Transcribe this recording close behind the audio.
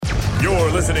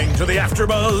You're listening to the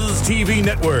AfterBuzz TV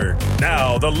network.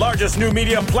 Now, the largest new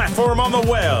media platform on the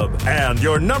web and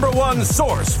your number one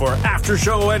source for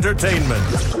after-show entertainment.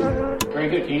 Very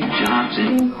good, Dean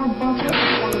Johnson.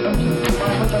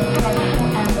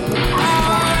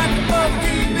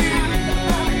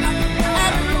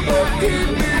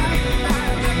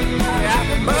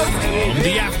 From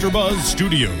the AfterBuzz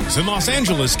Studios in Los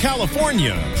Angeles,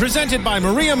 California, presented by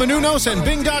Maria Menounos and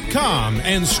Bing.com,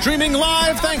 and streaming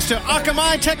live thanks to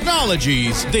Akamai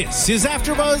Technologies, this is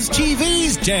AfterBuzz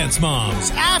TV's Dance Moms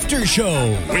After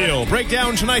Show. We'll break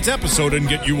down tonight's episode and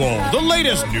get you all the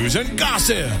latest news and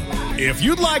gossip. If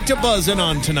you'd like to buzz in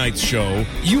on tonight's show,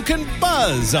 you can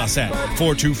buzz us at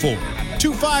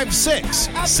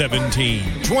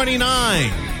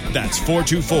 424-256-1729. That's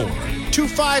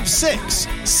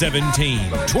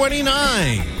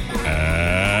 424-256-1729.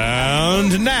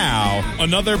 And now,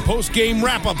 another post-game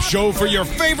wrap-up show for your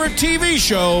favorite TV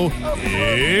show.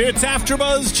 It's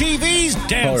AfterBuzz TV's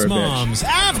Dance Moms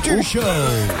After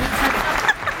Show.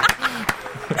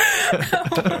 All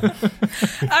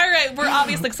right, we're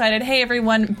obviously excited. Hey,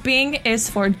 everyone, Bing is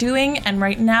for doing, and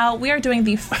right now we are doing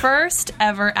the first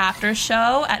ever after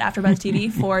show at AfterBuzz TV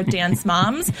for Dance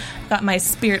Moms. Got my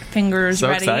spirit fingers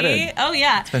ready. Excited. Oh,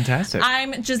 yeah. It's fantastic.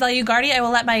 I'm Giselle Ugarte. I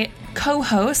will let my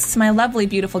co-hosts, my lovely,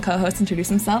 beautiful co-hosts, introduce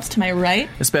themselves to my right.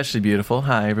 Especially beautiful.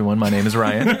 Hi, everyone. My name is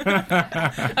Ryan.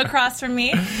 Across from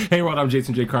me. Hey, world, I'm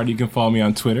Jason J. Carter. You can follow me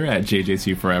on Twitter at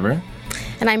JJCForever.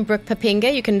 And I'm Brooke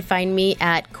Papinga. You can find me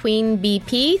at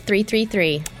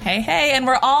QueenBP333. Hey, and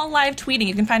we're all live tweeting.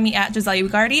 You can find me at Giselle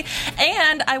Ugarte.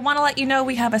 And I want to let you know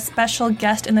we have a special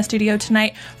guest in the studio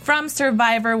tonight from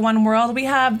Survivor One World. We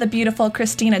have the beautiful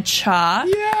Christina Cha.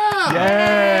 Yeah!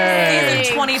 Yay!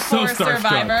 Season 24 So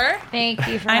Survivor. Thank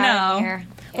you for I having me know. here.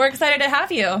 We're excited to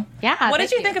have you. Yeah. What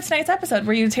did you think of tonight's episode?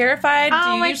 Were you terrified? Oh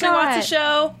Do you my usually watch the God.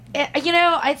 show?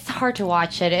 It's hard to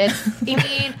watch it.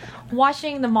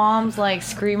 Watching the moms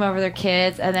scream over their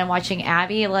kids and then watching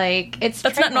Abby it's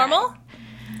That's not normal?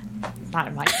 Not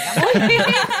in my family.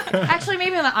 Actually,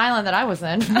 maybe on the island that I was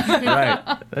in. Right.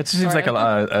 That just seems like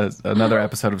another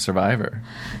episode of Survivor.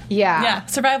 Yeah.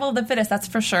 Survival of the fittest, that's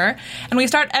for sure. And we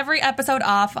start every episode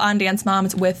off on Dance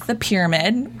Moms with the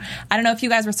pyramid. I don't know if you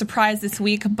guys were surprised this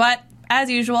week, but as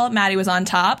usual, Maddie was on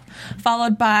top,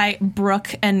 followed by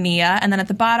Brooke and Nia, and then at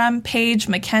the bottom, Paige,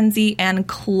 Mackenzie, and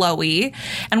Chloe.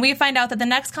 And we find out that the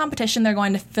next competition, they're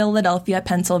going to Philadelphia,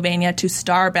 Pennsylvania, to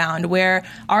Starbound, where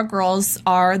our girls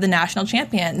are the national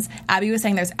champions. Abby was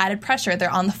saying there's added pressure. They're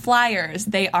on the flyers.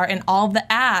 They are in all of the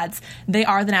ads. They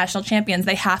are the national champions.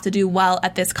 They have to do well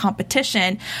at this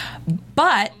competition.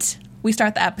 But we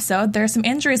start the episode. There's some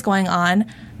injuries going on.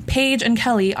 Paige and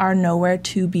Kelly are nowhere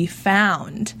to be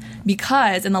found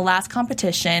because in the last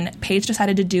competition, Paige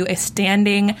decided to do a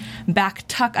standing back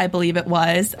tuck, I believe it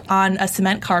was, on a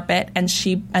cement carpet, and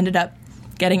she ended up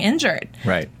getting injured.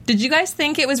 Right. Did you guys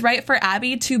think it was right for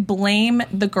Abby to blame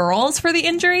the girls for the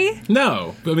injury?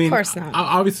 No. I mean, Of course not.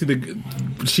 Obviously,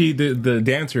 the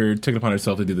dancer took it upon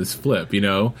herself to do this flip,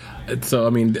 So, I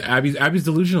mean, Abby's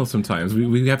delusional sometimes.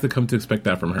 We have to come to expect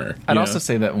that from her. I'd also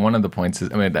say that one of the points is,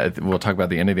 we'll talk about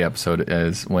the end of the episode,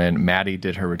 is when Maddie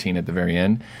did her routine at the very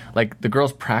end. The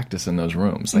girls practice in those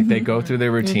rooms. They go through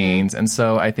their routines. And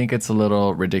so I think it's a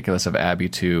little ridiculous of Abby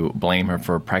to blame her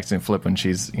for practicing flip when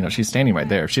she's standing right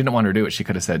there. If she didn't want her to do it, she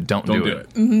could have said, don't do it.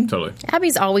 Totally.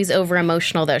 Abby's always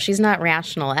over-emotional, though. She's not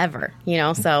rational ever,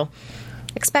 so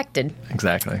expected.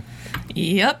 Exactly.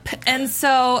 Yep. And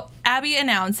so Abby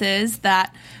announces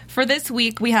that for this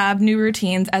week we have new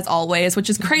routines as always, which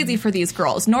is crazy for these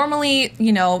girls. Normally,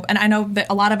 and I know that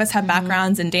a lot of us have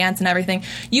backgrounds in dance and everything.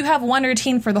 You have one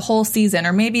routine for the whole season,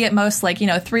 or maybe at most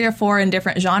 3 or 4 in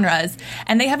different genres.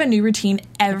 And they have a new routine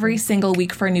every single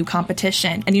week for a new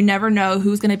competition. And you never know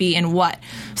who's going to be in what.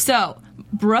 So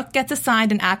Brooke gets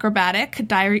assigned an acrobatic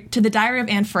to the Diary of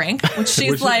Anne Frank, which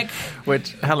she's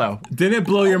hello. Didn't it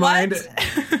blow your What? mind?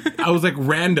 I was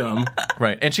random.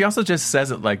 Right. And she also just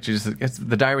says it it's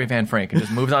the Diary of Anne Frank, and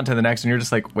just moves on to the next, and you're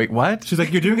just like, wait, what? She's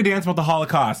like, you're doing a dance about the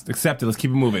Holocaust. Accept it. Let's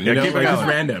keep it moving. Yeah, keep it going. Just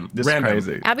random. This is random.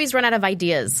 crazy. Abby's run out of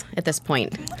ideas at this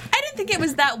point. I didn't think it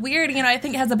was that weird. I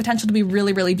think it has the potential to be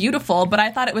really, really beautiful, but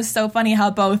I thought it was so funny how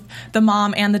both the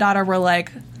mom and the daughter were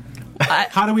like,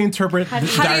 How do we interpret how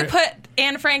do you put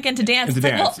Anne Frank into dance? Into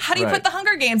dance, well, how do you right. put the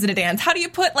Hunger Games into dance? How do you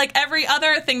put every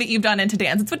other thing that you've done into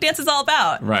dance? It's what dance is all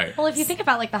about. Right. Well, if you think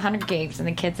about the Hunger Games and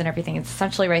the kids and everything, it's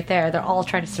essentially right there. They're all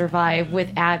trying to survive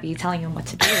with Abby telling them what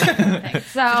to do. So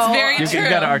It's very You've true.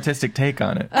 got an artistic take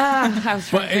on it. I was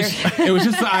But it was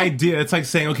just the idea. It's like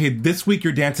saying, okay, this week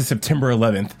your dance is September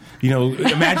 11th.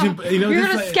 Imagine, you're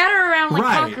going to scatter around like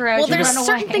Right. cockroaches. Well, there's and run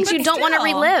certain away. things you don't want to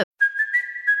relive.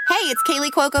 Hey, it's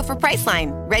Kaylee Cuoco for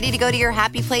Priceline. Ready to go to your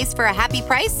happy place for a happy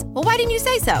price? Well, why didn't you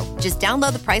say so? Just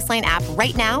download the Priceline app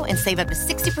right now and save up to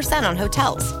 60% on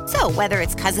hotels. So whether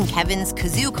it's Cousin Kevin's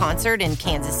Kazoo Concert in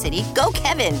Kansas City, go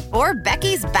Kevin, or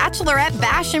Becky's Bachelorette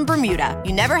Bash in Bermuda,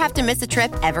 you never have to miss a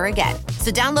trip ever again.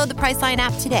 So download the Priceline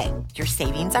app today. Your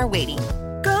savings are waiting.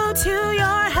 Go to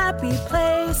your happy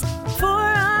place for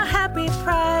a happy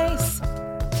price.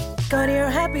 Go to your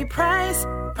happy price,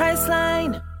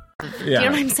 Priceline. Do you know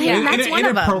what I'm saying? That's one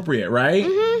of them. Inappropriate, right?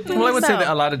 Mm-hmm. Well, I would say that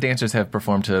a lot of dancers have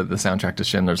performed to the soundtrack to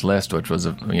Schindler's List, which was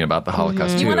about the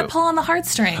Holocaust too. You want to pull on the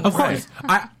heartstrings. Of course.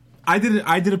 I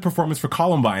did a performance for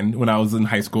Columbine when I was in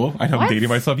high school. I know I'm dating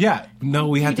myself. Yeah. No,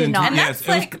 we had to. And yes,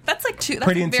 that's pretty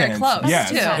very intense. close. Yes.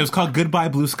 Too. It was called Goodbye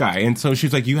Blue Sky. And so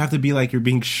she's like, you have to be like you're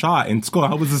being shot in school.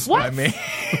 How was this? What? I mean,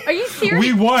 Are you serious?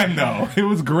 we won though. It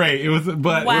was great. It was,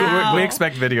 but Wow. We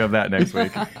expect video of that next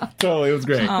week. Totally, it was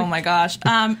great. Oh my gosh.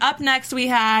 Up next we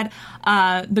had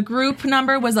the group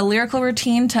number was a lyrical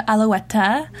routine to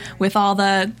Alouette with all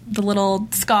the little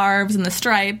scarves and the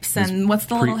stripes and what's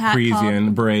the little hat Parisian,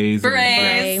 called? Berets.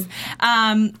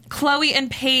 Chloe and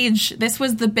Paige, this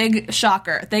was the big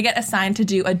shocker. They get assigned to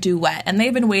do a duet, and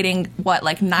they've been waiting, what,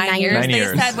 9 years? 9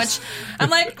 years. They said, which I'm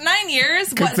like, 9 years?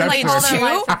 What, Conception. like, All their two?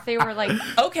 lives since they were like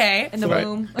Okay. in the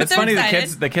womb. But It's they're funny, excited.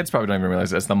 the kids probably don't even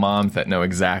realize it. It's the moms that know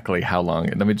exactly how long.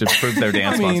 Let me just prove their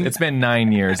dance moms. It's been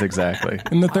 9 years exactly.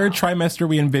 In the third trimester,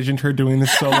 we envisioned her doing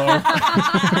this solo.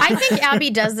 I think Abby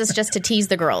does this just to tease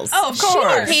the girls. Oh, of She knew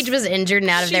course. Paige was injured and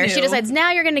out of She there. She knew. decides,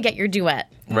 now you're going to get your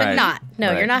duet. Right. But not. No,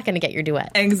 Right. you're not going to get your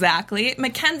duet. Exactly.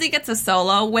 Mackenzie gets a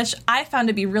solo, which I found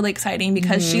to be really exciting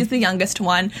because she's the youngest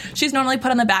one. She's normally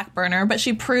put on the back burner, but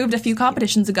she proved a few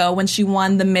competitions ago when she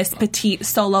won the Miss Petite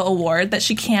Solo Award that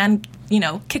she can,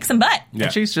 kick some butt. Yeah.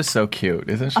 And she's just so cute,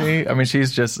 isn't she? I mean,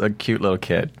 she's just a cute little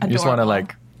kid. You just want to,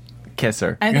 Adorable. kiss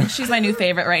her. I think she's my new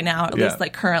favorite right now, at Yeah.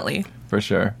 least currently. For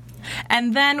sure.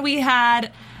 And then we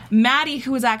had Maddie,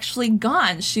 who was actually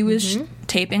gone. She was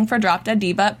taping for Drop Dead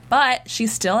Diva, but she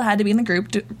still had to be in the group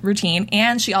routine,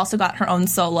 and she also got her own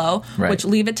solo, Right. which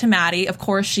leave it to Maddie. Of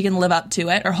course, she can live up to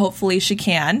it, or hopefully she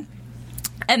can.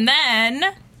 And then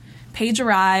Paige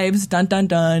arrives, dun dun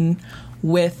dun,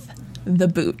 with the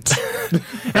boot.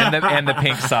 And the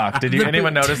pink sock. Did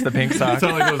anyone notice the pink sock? It's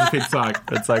not like it was a pink sock.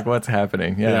 It's like, what's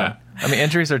happening? Yeah. I mean,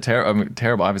 injuries are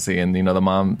terrible, obviously. And, the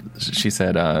mom, she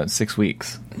said 6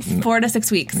 weeks. 4 to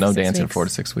 6 weeks. No dance in 4 to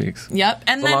 6 weeks. Yep.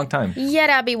 And It's a long time. Yet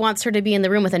Abby wants her to be in the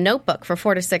room with a notebook for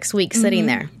 4 to 6 weeks sitting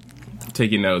there.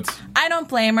 Taking notes. I don't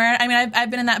blame her. I mean, I've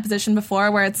been in that position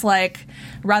before where it's like,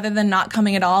 rather than not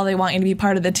coming at all, they want you to be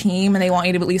part of the team and they want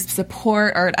you to at least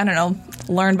support or, I don't know,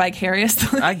 learn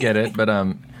vicariously. I get it, but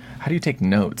how do you take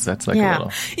notes? That's like a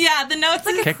little Yeah, the notes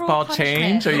like a cruel kickball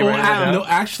change. punishment. Are you ready to go? No,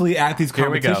 actually, at these Here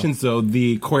we go. competitions, though,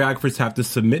 the choreographers have to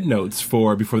submit notes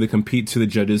before they compete to the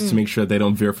judges to make sure they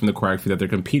don't veer from the choreography that they're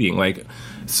competing.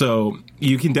 So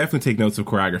you can definitely take notes of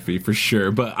choreography for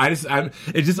sure. But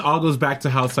it just all goes back to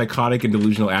how psychotic and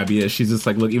delusional Abby is. She's just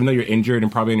like, look, even though you're injured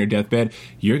and probably on your deathbed,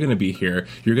 you're gonna be here.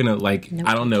 You're gonna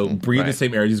breathe the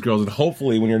same air as these girls, and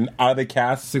hopefully, when you're out of the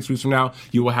cast 6 weeks from now,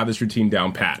 you will have this routine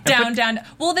down pat. Down.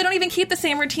 Well, they don't even keep the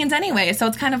same routines anyway, so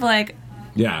it's kind of like,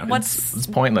 Yeah. It's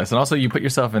pointless. And also, you put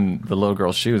yourself in the little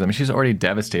girl's shoes. I mean, she's already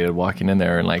devastated walking in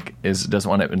there and doesn't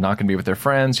want to, not going to be with her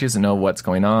friends. She doesn't know what's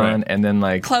going on. Right. And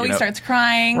then Chloe starts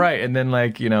crying. Right. And then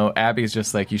Abby's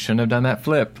just like, you shouldn't have done that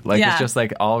flip. It's just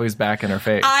always back in her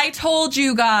face. I told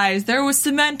you guys there was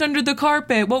cement under the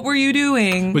carpet. What were you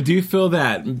doing? But do you feel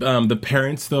that the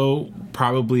parents, though,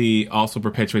 probably also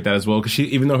perpetuate that as well? Because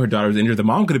even though her daughter was injured, the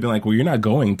mom could have been like, well, you're not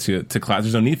going to class.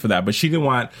 There's no need for that. But she didn't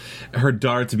want her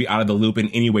daughter to be out of the loop in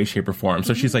any way, shape, or form.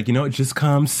 So she's like, just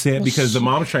come sit, because the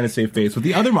mom's trying to save face with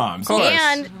the other moms.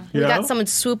 And we got someone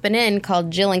swooping in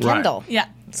called Jill and Kendall. Yeah.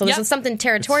 So there's something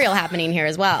territorial happening here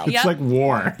as well. It's like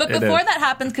war. But before that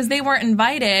happens, because they weren't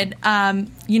invited,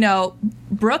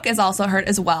 Brooke is also hurt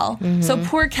as well. So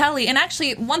poor Kelly. And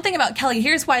actually, one thing about Kelly,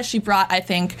 here's why she brought, I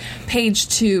think, Paige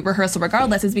to rehearsal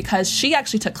regardless, is because she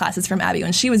actually took classes from Abby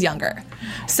when she was younger.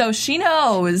 So she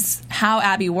knows how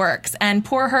Abby works. And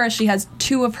poor her, she has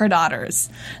 2 of her daughters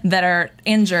that are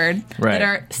injured, that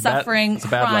are suffering, it's a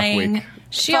bad luck crying. week.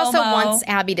 She also wants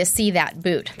Abby to see that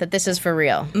boot, that this is for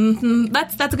real.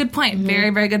 That's a good point. Very,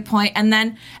 very good point. And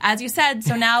then, as you said,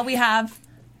 so now we have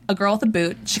a girl with a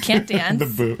boot. She can't dance. The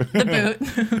boot. The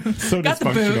boot. So Got the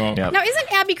boot. dysfunctional. Yep. Now,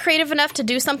 isn't Abby creative enough to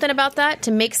do something about that,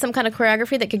 to make some kind of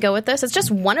choreography that could go with this? It's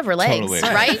just one of her legs, Totally.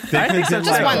 right? I think so,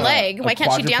 Just too. one leg. Why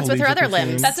can't she dance with her other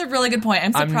limbs? That's a really good point.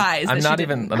 I'm surprised. I'm that not she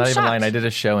even didn't. lying. shocked. I did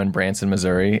a show in Branson,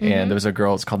 Missouri, and there was a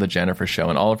girl. It's called the Jennifer Show,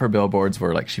 and all of her billboards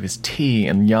were like she was tea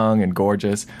and young and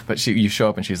gorgeous. But you show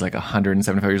up and she's like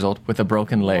 175 years old with a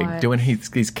broken leg, What? doing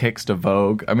these kicks to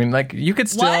Vogue. I mean, like you could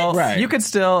still, What? Right. you could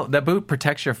still. That boot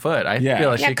protects your foot. I Yeah. feel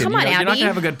like Yeah, she could. come on, you're not Abby. gonna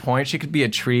have a good point. She could be a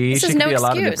tree. This She is could no be a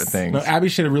lot of excuse. different things. No, Abby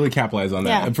should have really capitalized on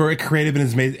that. Yeah.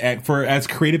 For as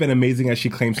creative and amazing as she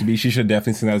claims to be, she should have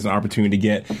definitely seen that as an opportunity to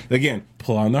get, again,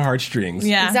 pull on the heartstrings.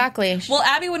 Yeah. Exactly. Well,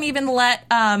 Abby wouldn't even let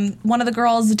one of the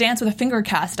girls dance with a finger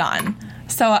cast on.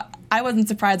 So I wasn't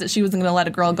surprised that she wasn't going to let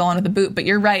a girl go on with a boot. But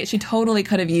you're right. She totally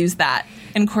could have used that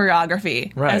in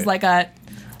choreography Right. as like a,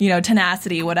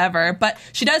 tenacity, whatever. But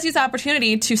she does use the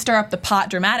opportunity to stir up the pot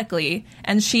dramatically.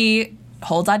 And she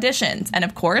holds auditions. And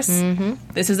of course,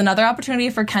 this is another opportunity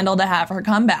for Kendall to have her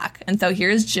come back. And so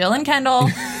here's Jill and Kendall.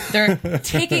 They're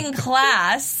taking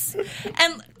class.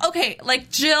 And okay, like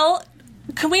Jill,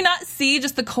 can we not see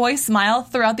just the coy smile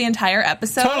throughout the entire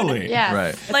episode? Totally. Yeah, Right.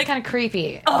 it's Like- kind of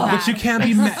creepy. But you can't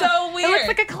be mad. So It weird. looks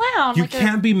like a clown. You like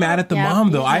can't be mad at the Yeah.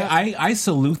 mom, though. I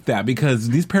salute that because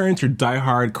these parents are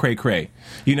diehard cray-cray.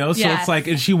 So Yes. it's like,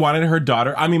 and she wanted her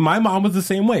daughter. I mean, my mom was the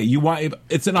same way.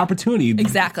 It's an opportunity.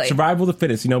 Exactly. Survival of the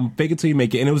fittest. Fake it till you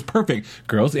make it. And it was perfect.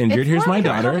 Girls injured. It's Here's more my like a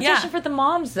daughter. competition Yeah. for the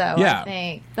moms, though. Yeah. I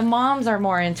think the moms are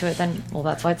more into it than. Well,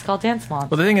 that's why it's called Dance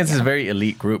Moms. Well, the thing is, it's a very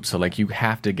elite group, so like you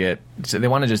have to get. So they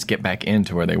want to just get back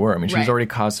into where they were. I mean, she's Right. already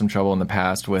caused some trouble in the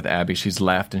past with Abby. She's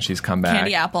left and she's come back.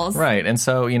 Candy apples. Right, and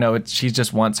so she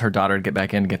just wants her daughter to get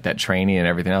back in, get that training and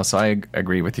everything else. So I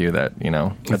agree with you that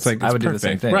It's like, I would it's do the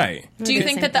same perfect. thing. Right. Do you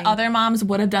think that the other moms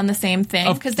would have done the same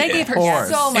thing? Because they gave her course.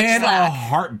 so much And a slack.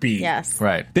 heartbeat. Yes.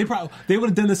 Right. They would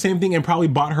have done the same thing and probably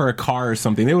bought her a car or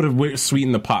something. They would have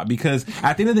sweetened the pot because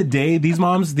at the end of the day, these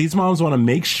moms want to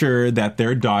make sure that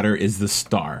their daughter is the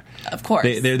star. Of course.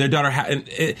 Their daughter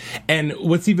and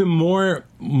what's even more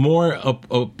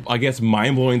I guess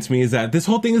mind blowing to me is that this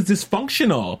whole thing is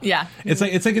dysfunctional. Yeah. It's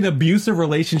like an abusive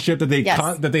relationship that they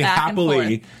Yes. that they Back and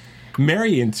happily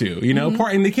marry into.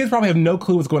 And the kids probably have no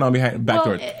clue what's going on back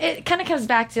door. It kind of comes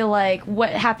back to like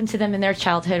what happened to them in their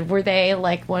childhood. Were they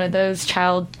like one of those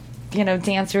child,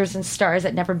 dancers and stars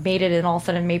that never made it, and all of a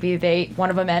sudden maybe one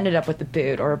of them ended up with a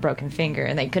boot or a broken finger,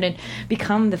 and they couldn't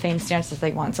become the famous dancers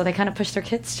they want, so they kind of pushed their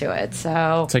kids to it.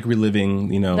 So It's like reliving,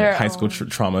 Their high school own-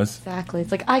 traumas. exactly,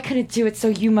 it's like I couldn't do it, so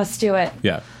you must do it.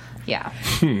 Yeah. Yeah.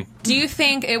 Do you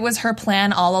think it was her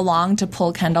plan all along to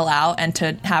pull Kendall out and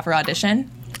to have her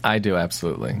audition? I do,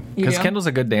 absolutely. You Because do? Kendall's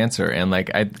a good dancer, and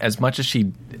as much as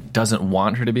she doesn't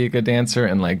want her to be a good dancer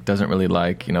and doesn't really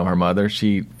like her mother,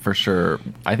 she for sure,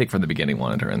 I think from the beginning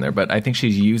wanted her in there. But I think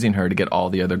she's using her to get all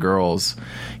the other girls,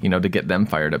 to get them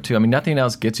fired up too. I mean, nothing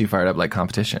else gets you fired up like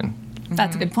competition.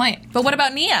 That's a good point. But what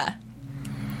about Nia?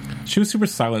 She was super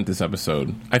silent this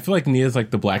episode. I feel like Nia's like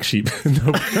the black sheep.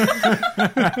 No pun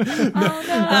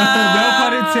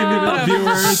intended,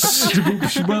 viewers.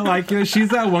 But she's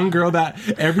that one girl that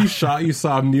every shot you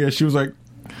saw of Nia, she was like,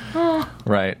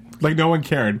 Right. like no one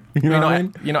cared. You know what I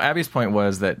mean? Abby's point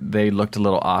was that they looked a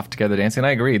little off together dancing.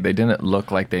 I agree. They didn't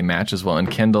look like they matched as well, and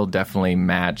Kendall definitely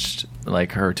matched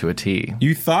her to a T.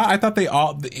 You thought? I thought they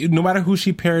all, no matter who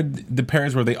she paired, the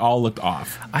pairs where they all looked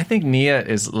off. I think Nia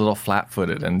is a little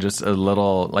flat-footed and just a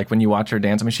little, when you watch her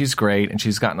dance, I mean, she's great and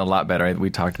she's gotten a lot better. We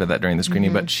talked about that during the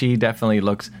screening, but she definitely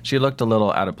looked a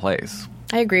little out of place.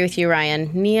 I agree with you, Ryan.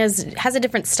 Nia's has a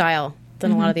different style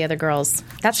than a lot of the other girls.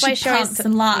 That's why she always pumps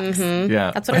and locks.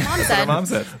 Yeah. That's what her mom That's said. what her mom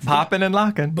said. Popping and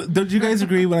locking. But don't you guys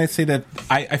agree when I say that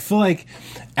I feel like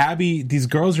Abby, these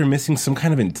girls are missing some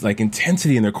kind of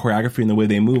intensity in their choreography and the way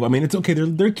they move. I mean, it's okay.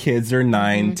 They're kids. They're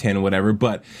 9, 10, whatever.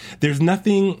 But there's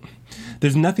nothing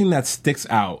that sticks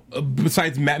out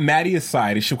besides Maddie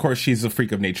aside. Of course, she's a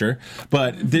freak of nature.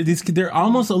 But they're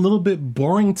almost a little bit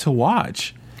boring to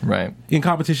watch. Right. In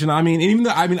competition,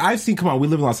 I've seen. Come on, we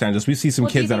live in Los Angeles. We see some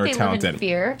kids that are Live in talented.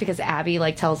 fear because Abby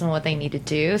tells them what they need to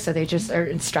do, so they just are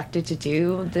instructed to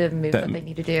do the move that they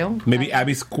need to do. Maybe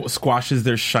Abby squashes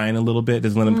their shine a little bit.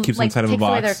 Doesn't let them keep them inside of a takes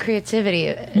away box. their creativity.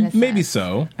 In a Maybe sense.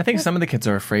 so. I think some of the kids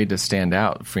are afraid to stand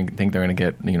out. Think they're going to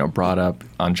get brought up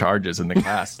on charges in the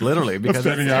class, literally, because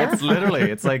it's literally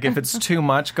it's like if it's too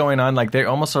much going on, they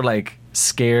almost are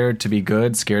scared to be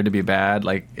good, scared to be bad.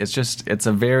 It's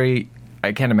a very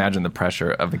I can't imagine the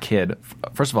pressure of a kid,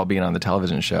 first of all, being on the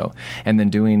television show and then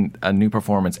doing a new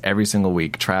performance every single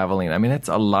week, traveling. I mean, it's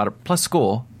a lot of, plus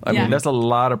school. I mean, there's a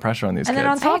lot of pressure on these kids. And then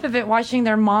on top of it, watching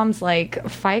their moms like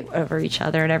fight over each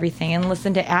other and everything, and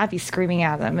listen to Abby screaming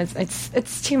at them,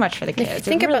 it's too much for the kids.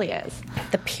 It really is.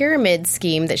 The pyramid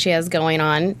scheme that she has going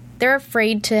on, they're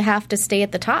afraid to have to stay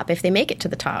at the top if they make it to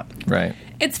the top. Right.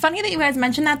 It's funny that you guys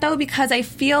mentioned that, though, because I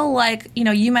feel like,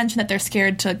 you mentioned that they're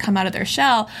scared to come out of their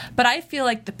shell, but I feel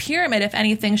like the pyramid, if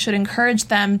anything, should encourage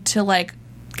them to, like,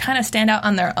 kind of stand out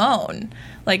on their own,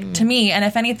 like, to me. And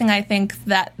if anything, I think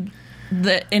that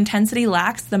the intensity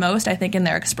lacks the most, I think, in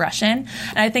their expression.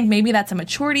 And I think maybe that's a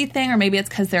maturity thing, or maybe it's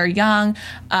because they're young.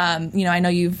 I know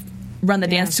you've run the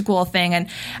dance school thing, and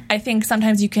I think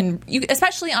sometimes you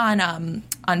especially on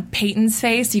Peyton's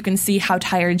face, you can see how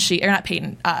tired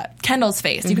Kendall's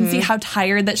face. You can see how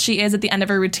tired that she is at the end of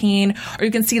her routine, or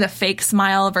you can see the fake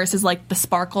smile versus like the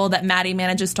sparkle that Maddie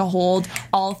manages to hold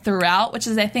all throughout, which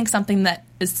is, I think, something that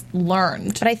is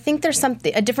learned. But I think there's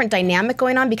a different dynamic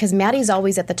going on because Maddie's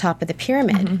always at the top of the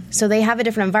pyramid. So they have a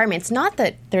different environment. It's not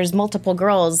that there's multiple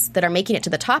girls that are making it to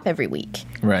the top every week.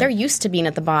 Right. They're used to being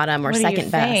at the bottom or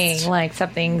second best. Like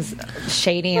something's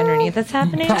shady underneath that's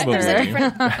happening? Probably.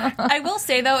 I will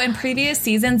say, though, in previous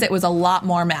seasons, it was a lot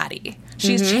more Maddie.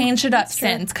 She's changed it up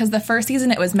since, because the first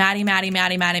season it was Maddie,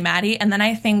 and then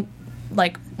I think,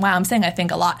 I'm saying I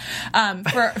think a lot.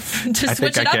 To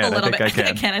switch it up a little bit. I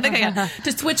think I can.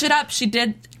 To switch it up, she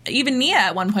did, even Nia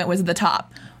at one point was at the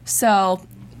top. So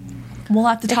we'll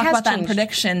have to talk about that in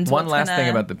predictions. One last thing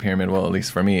about the pyramid, well, at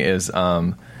least for me, is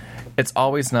it's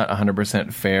always not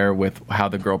 100% fair with how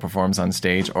the girl performs on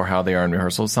stage or how they are in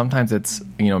rehearsals. Sometimes it's,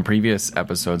 in previous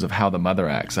episodes of how the mother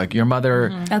acts. Like, your mother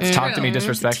talked to me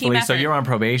disrespectfully, so you're on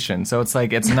probation. So it's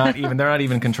like, they're not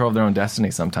even in control of their own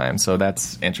destiny sometimes. So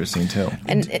that's interesting, too.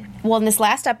 And, in this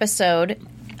last episode,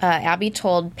 Abby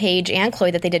told Paige and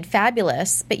Chloe that they did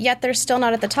fabulous, but yet they're still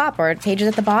not at the top, or Paige is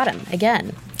at the bottom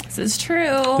again. This is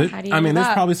true. There's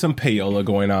probably some payola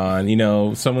going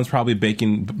on. Someone's probably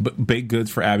baking baked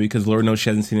goods for Abby because Lord knows she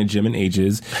hasn't seen a gym in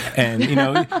ages. And,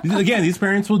 again, these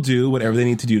parents will do whatever they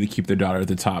need to do to keep their daughter at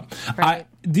the top. Right.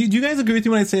 Do you guys agree with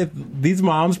me when I say these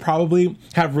moms probably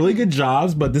have really good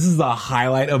jobs, but this is the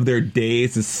highlight of their day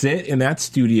is to sit in that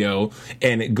studio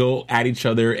and go at each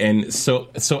other and sew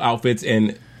outfits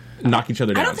and knock each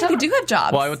other down? I don't think they do have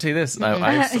jobs. Well, I will tell you this.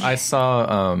 I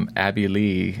saw Abby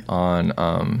Lee on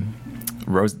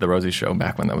the Rosie Show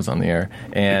back when that was on the air.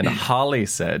 And Holly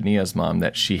said, Nia's mom,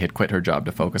 that she had quit her job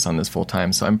to focus on this full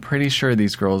time. So I'm pretty sure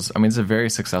these girls, it's a very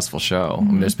successful show.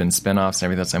 There's been spinoffs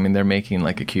and everything. They're making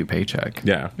like a cute paycheck.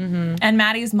 Yeah. And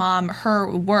Maddie's mom, her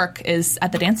work is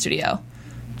at the dance studio.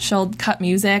 She'll cut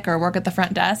music or work at the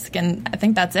front desk, and I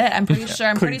think that's it. I'm pretty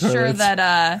sure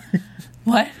that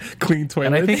what? Clean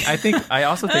toilets. And I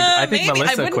also think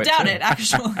Melissa I wouldn't quit doubt too. it,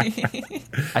 actually.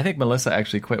 I think Melissa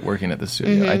actually quit working at the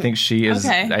studio. I think she is.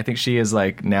 Okay. I think she is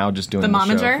like now just doing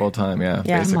the show full time. Yeah,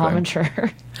 basically.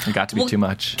 Momager. It got to be too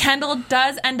much. Kendall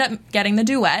does end up getting the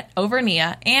duet over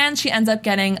Nia, and she ends up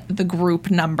getting the group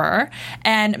number.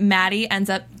 And Maddie ends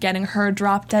up getting her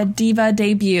Drop Dead Diva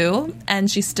debut,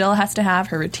 and she still has to have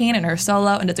her routine and her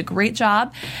solo, and does a great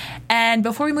job. And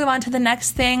before we move on to the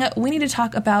next thing, we need to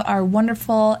talk about our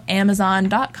wonderful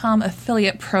Amazon.com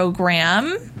affiliate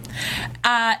program.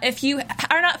 If you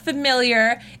are not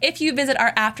familiar, if you visit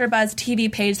our AfterBuzz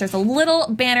TV page, there's a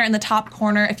little banner in the top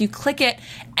corner. If you click it,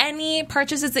 any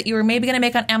purchases that you were maybe going to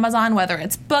make on Amazon, whether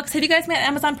it's books. Have you guys made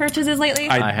Amazon purchases lately?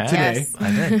 I have. Today. Yes.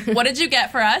 I did. What did you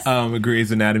get for us?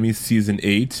 Grey's Anatomy Season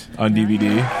 8 on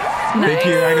DVD. Nice. Thank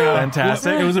you. I know.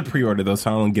 Fantastic. Well, it was a pre-order, though,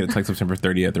 so I don't get it till like September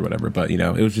 30th or whatever. But,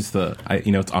 it was just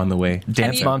it's on the way.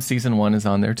 Dance Mom Season 1 is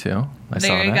on there, too.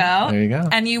 There you go.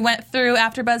 And you went through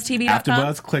AfterBuzzTV.com?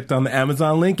 AfterBuzz, clicked on the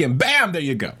Amazon link, and bam, there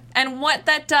you go. And what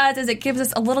that does is it gives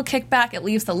us a little kickback. It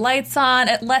leaves the lights on.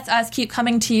 It lets us keep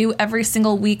coming to you every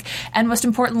single week. And most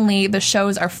importantly, the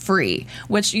shows are free,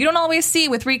 which you don't always see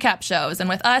with recap shows. And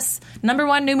with us,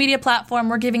 #1 new media platform,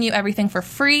 we're giving you everything for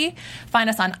free. Find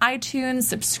us on iTunes,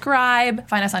 subscribe,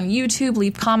 find us on YouTube,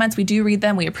 leave comments. We do read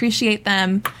them. We appreciate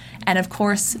them. And of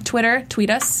course, Twitter, tweet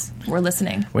us. We're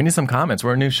listening. We need some comments.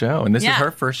 We're a new show. And this is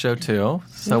her first show, too.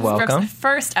 So welcome.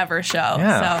 First ever show.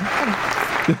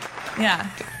 Yeah. So, yeah.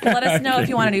 Let us know if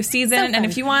you want a new season. And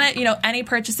if you want it, any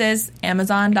purchases,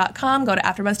 Amazon.com. Go to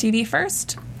AfterBuzz TV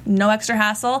first. No extra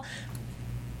hassle.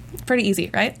 Pretty easy,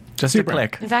 right? Just a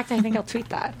click. In fact, I think I'll tweet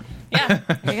that. Yeah.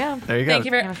 There you go. There you go. Thank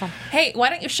you very much. Hey, why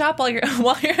don't you shop while you're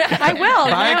at I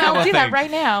will. I'll do that right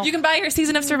now. You can buy your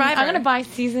season of Survivor. I'm going to buy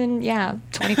season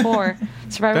 24.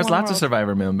 Survivor. There's lots of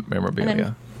Survivor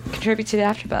memorabilia. Contribute to the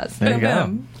AfterBuzz. There you go.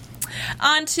 Boom.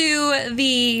 On to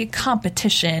the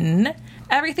competition.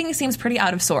 Everything seems pretty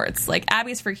out of sorts. Like,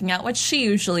 Abby's freaking out, which she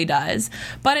usually does.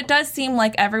 But it does seem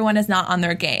like everyone is not on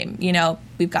their game. You know,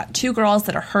 we've got 2 girls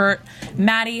that are hurt.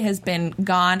 Maddie has been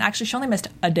gone. Actually, she only missed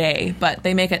a day, but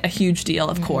they make it a huge deal,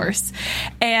 of course.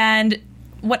 And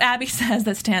what Abby says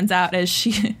that stands out is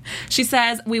she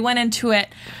says, we went into it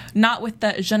not with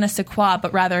the je ne sais quoi,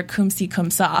 but rather cum si cum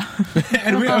sa.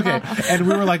 and we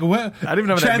were like, what? I don't even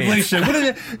know what that means. Translation. What is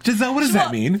it? Giselle, what does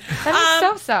that mean? That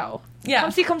means so-so. Yeah.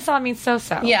 Cum si cum sa means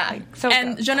so-so. Yeah. Like, so-so.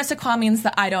 And je ne sais quoi means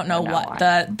the I don't know what,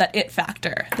 the it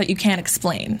factor that you can't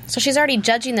explain. So she's already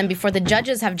judging them before the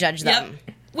judges have judged them.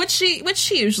 Yep. Which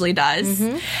she usually does.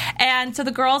 And so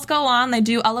the girls go on, they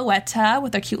do Alouette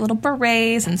with their cute little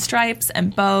berets and stripes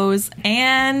and bows,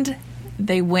 and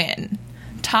they win.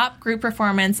 Top group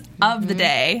performance of the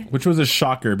day. Which was a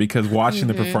shocker because watching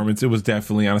the performance, it was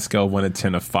definitely on a scale of 1 to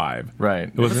 10 of 5.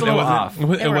 Right. It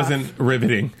wasn't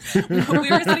riveting.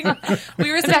 we were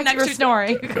sitting next to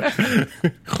snoring.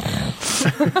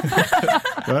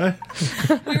 What?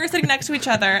 We were sitting next to each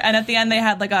other, and at the end they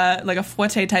had like a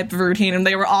fouette type of routine, and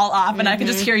they were all off, and I could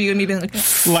just hear you and me being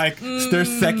like, their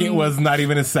second was not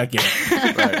even a second.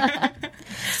 Right.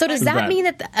 So does that mean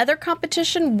that the other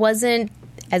competition wasn't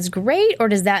as great, or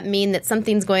does that mean that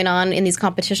something's going on in these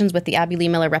competitions with the Abby Lee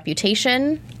Miller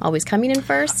reputation always coming in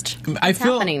first? I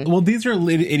feel happening? Well, these are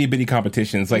itty bitty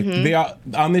competitions. Like they are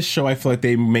on this show, I feel like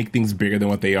they make things bigger than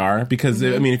what they are. Because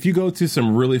I mean, if you go to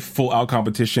some really full out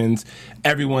competitions,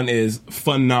 everyone is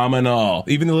phenomenal.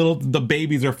 Even the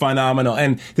babies are phenomenal.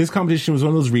 And this competition was one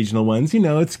of those regional ones. You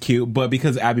know, it's cute, but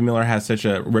because Abby Miller has such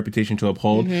a reputation to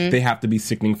uphold, they have to be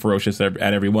sickening ferocious at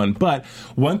everyone. But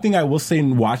one thing I will say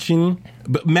in watching.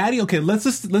 But Maddie, okay, let's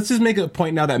just make a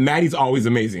point now that Maddie's always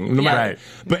amazing, no matter. Right.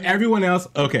 But everyone else,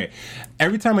 okay.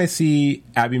 Every time I see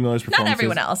Abby Miller's performances, not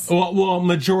everyone else. Well,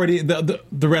 majority the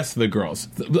rest of the girls,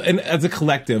 and as a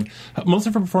collective, most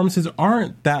of her performances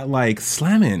aren't that like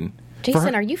slamming.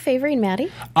 Jason, are you favoring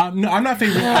Maddie? No, I'm not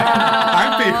favoring.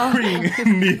 I'm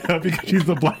favoring Nia because she's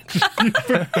the black sheep.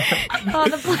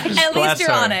 At least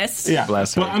you're honest. Yeah.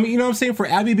 Bless her. Well, I mean, you know what I'm saying? For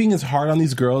Abby being as hard on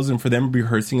these girls and for them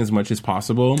rehearsing as much as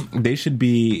possible, they should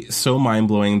be so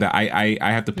mind-blowing that I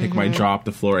have to pick my jaw off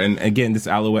the floor. And again, this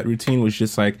Alouette routine was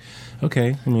just like,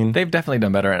 okay, I mean... They've definitely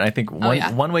done better. And I think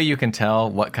one way you can tell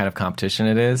what kind of competition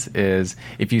it is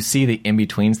if you see the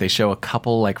in-betweens, they show a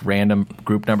couple like random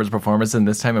group numbers performances, and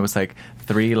this time it was like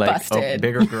 3 like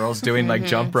bigger girls doing like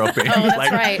jump roping. That's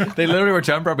like, right. They literally were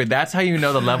jump roping. That's how you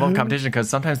know the level of competition, because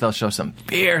sometimes they'll show some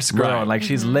fierce girl, and like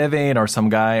she's living, or some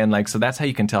guy, and like so that's how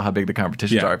you can tell how big the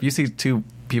competitions are. If you see 2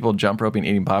 people jump roping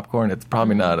eating popcorn, it's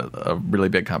probably not a really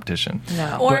big competition.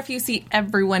 No. Or if you see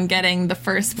everyone getting the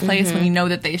first place when you know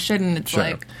that they shouldn't, it's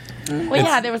like...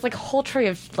 Well, there was like a whole tree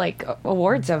of like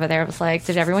awards over there. It was like,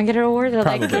 did everyone get an award? They're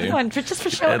like, good one, just for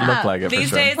showing up. It looked like it These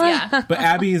for days, sure. yeah. But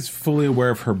Abby is fully aware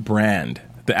of her brand.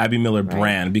 The Abby Miller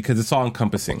brand, because it's all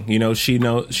encompassing. You know, she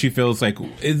feels like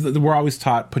we're always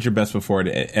taught put your best foot forward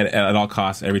at all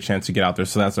costs, every chance you get out there.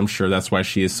 So I'm sure that's why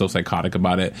she is so psychotic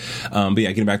about it. But yeah,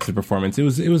 getting back to the performance, it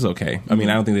was okay. I mean,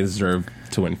 I don't think they deserve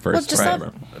to win first. Well,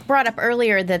 Giselle brought up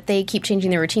earlier that they keep changing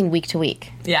their routine week to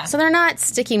week. Yeah. So they're not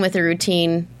sticking with the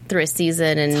routine through a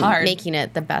season and making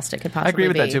it the best it could possibly be. I agree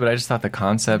with that too, but I just thought the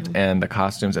concept and the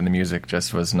costumes and the music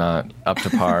just was not up to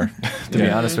par. To be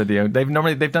honest with you,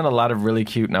 they've done a lot of really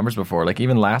cute numbers before. Like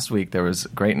even last week there was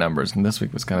great numbers, and this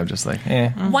week was kind of just like, eh.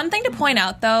 One thing to point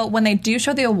out though, when they do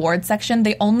show the award section,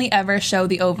 they only ever show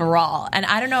the overall. And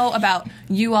I don't know about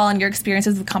you all and your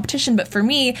experiences with competition, but for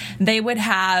me, they would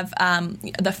have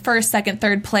the first, second,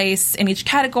 third place in each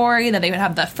category. Then they would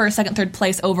have the first, second, third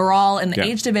place overall in the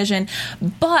age division,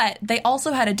 but they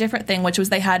also had a different thing, which was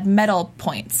they had medal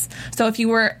points. So if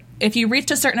you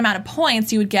reached a certain amount of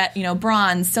points, you would get,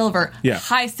 bronze, silver,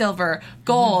 high silver,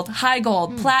 gold, high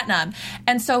gold, platinum.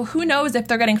 And so who knows if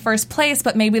they're getting first place,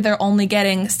 but maybe they're only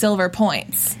getting silver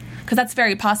points. Because that's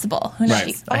very possible. Who knows?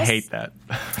 Right. I hate that.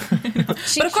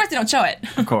 But of course they don't show it.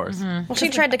 Of course. Well, she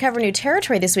tried to cover new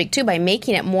territory this week, too, by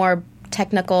making it more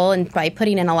technical and by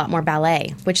putting in a lot more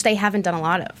ballet, which they haven't done a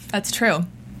lot of. That's true.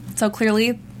 So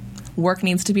clearly... work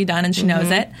needs to be done, and she knows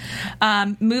it.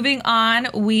 Moving on,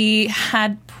 we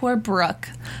had poor Brooke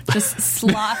just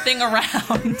slothing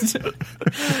around,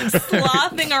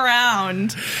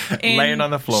 laying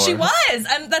on the floor. She was,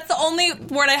 and that's the only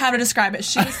word I have to describe it.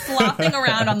 She was slothing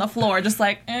around on the floor, just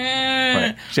like.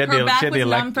 Right. She had Her the back was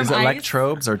numb from ice.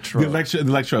 electrobes or The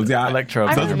electrobes, yeah.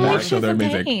 Electrobes. Those are more so they're in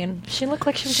amazing. pain. She looked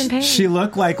like she was in pain. She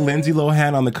looked like Lindsay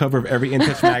Lohan on the cover of every In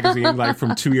Touch magazine, like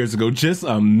from 2 years ago. Just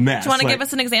a mess. Do you want to give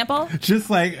us an example? Just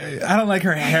like, I don't like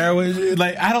her hair. Was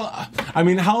like, I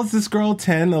mean, how old is this girl?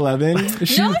 10, 11?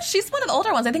 No, she's one of the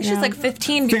older ones. I think she's like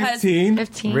 15 because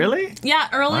 15? Really? Yeah,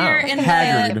 earlier in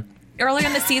Haggard.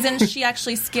 the season, she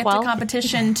actually skipped a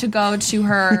competition to go to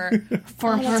her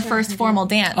first formal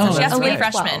dance. So she has to be a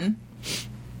freshman.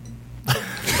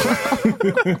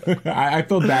 I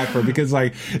feel bad for her because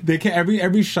like they can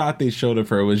every shot they showed of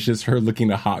her was just her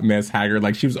looking a hot mess, haggard,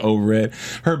 like she was over it.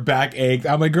 Her back ached.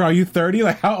 I'm like, girl, are you 30?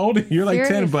 Like, how old are you? You're like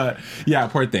 10, but yeah,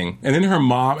 poor thing. And then her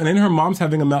mom's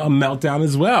having a meltdown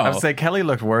as well. I would say Kelly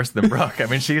looked worse than Brooke. I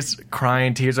mean, she's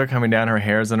crying, tears are coming down, her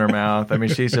hair's in her mouth. I mean,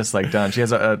 she's just like done. She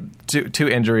has two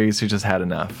injuries. She just had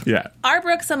enough. Yeah. Our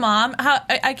Brooke's a mom.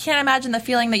 I can't imagine the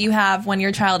feeling that you have when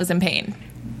your child is in pain.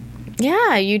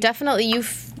 Yeah, you definitely you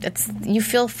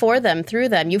feel for them, through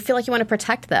them. You feel like you want to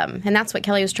protect them, and that's what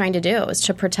Kelly was trying to do, is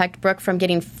to protect Brooke from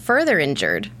getting further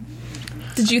injured.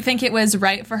 Did you think it was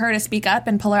right for her to speak up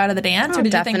and pull her out of the dance, or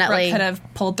did you think Brooke could have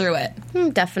pulled through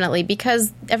it? Definitely,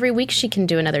 because every week she can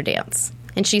do another dance,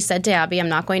 and she said to Abby, "I'm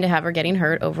not going to have her getting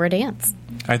hurt over a dance."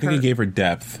 I think it gave her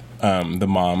depth. The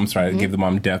mom, sorry, gave the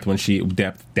mom depth when she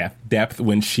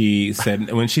when she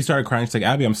started crying. She's like,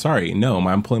 Abby, I'm sorry, no,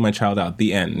 I'm pulling my child out.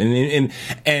 The end.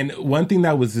 And one thing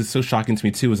that was just so shocking to me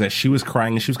too was that she was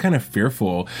crying and she was kind of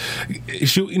fearful.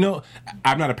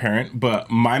 I'm not a parent,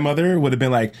 but my mother would have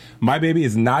been like, my baby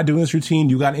is not doing this routine.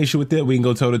 You got an issue with it? We can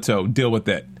go toe to toe. Deal with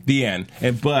it. The end.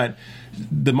 But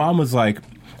the mom was like,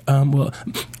 I'm going to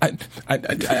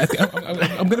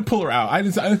pull her out.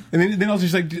 And then also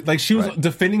she's like she was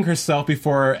defending herself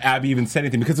before Abby even said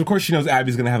anything, because of course she knows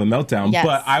Abby's going to have a meltdown. Yes.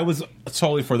 But I was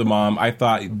totally for the mom. I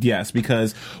thought yes,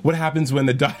 because what happens when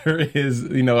the daughter is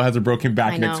has a broken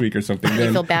back next week or something?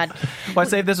 I feel bad. Well, I'd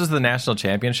say if this was the national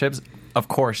championships, of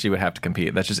course she would have to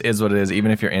compete. That just is what it is.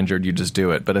 Even if you're injured, you just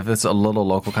do it. But if it's a little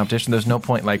local competition, there's no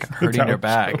point like hurting your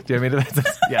back. Do you know what I mean?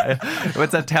 Yeah, if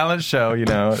it's a talent show,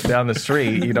 down the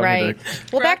street, you don't need to.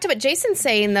 Well, back to what Jason's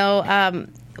saying though.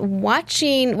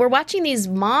 We're watching these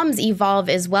moms evolve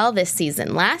as well this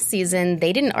season. Last season,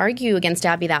 they didn't argue against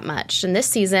Abby that much. And this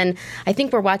season, I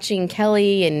think we're watching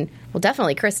Kelly and, well,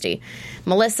 definitely Christy,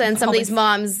 Melissa, and some of these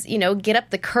moms, get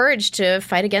up the courage to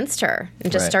fight against her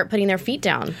and just start putting their feet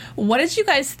down. What did you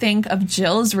guys think of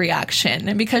Jill's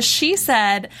reaction? Because she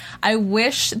said, I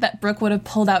wish that Brooke would have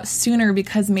pulled out sooner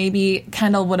because maybe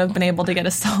Kendall would have been able to get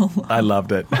a solo. I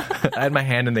loved it. I had my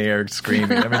hand in the air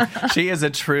screaming. I mean, she is a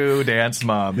true dance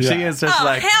mom. Yeah. She is just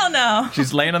hell no.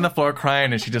 She's laying on the floor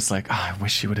crying, and she's just like, I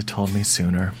wish she would have told me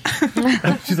sooner.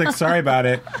 She's like, sorry about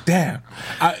it. Damn.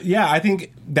 I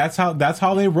think that's how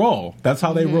they roll. That's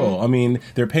how they roll. I mean,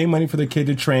 they're paying money for their kid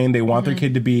to train. They want their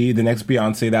kid to be the next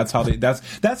Beyonce.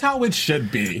 That's how it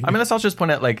should be. I mean, let's also just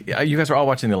point out, like, you guys are all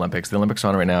watching the Olympics. The Olympics are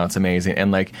on right now. It's amazing.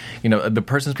 And, like, the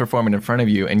person's performing in front of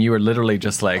you, and you are literally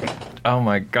just like, oh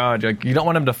my God. Like, you don't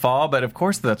want them to fall, but of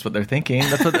course that's what they're thinking.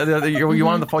 That's what you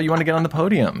want them to fall. You want to get on the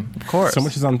podium. Of course. So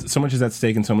much is at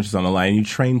stake and so much is on the line. You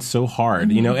train so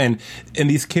hard, and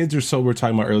these kids are we were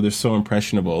talking about earlier, they're so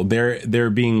impressionable. They're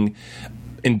being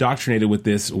indoctrinated with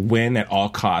this: win at all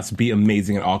costs, be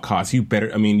amazing at all costs. You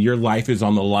better. I mean, your life is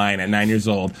on the line at 9 years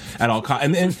old at all costs.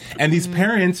 And these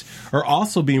parents are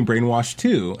also being brainwashed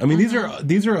too. I mean,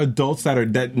 these are adults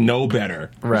that know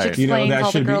better, right? That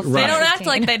should be right. They don't act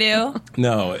like they do.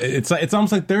 No, it's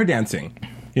almost like they're dancing.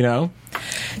 Kelly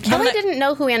didn't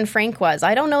know who Anne Frank was.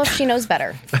 I don't know if she knows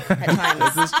better at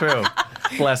times. This is true.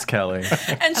 Bless Kelly.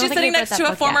 And she's sitting next to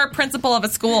a former principal of a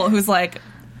school who's like,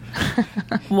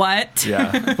 what?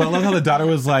 Yeah. But I love how the daughter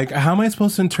was like, how am I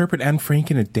supposed to interpret Anne Frank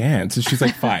in a dance? And she's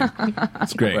like, fine.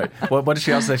 It's great. Right. Well, what did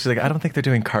she also say? She's like, I don't think they're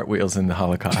doing cartwheels in the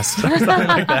Holocaust. Something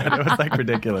like that. It was like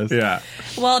ridiculous. Yeah.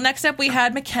 Well, next up we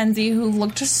had Mackenzie, who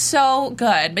looked so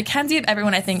good. Mackenzie, of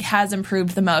everyone, I think, has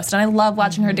improved the most. And I love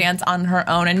watching her dance on her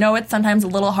own. I know it's sometimes a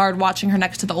little hard watching her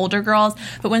next to the older girls,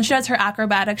 but when she does her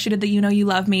acrobatics, she did the You Know You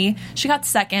Love Me. She got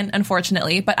second,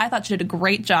 unfortunately, but I thought she did a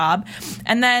great job.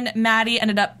 And then Maddie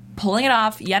ended up pulling it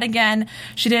off yet again.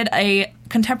 She did a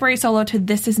contemporary solo to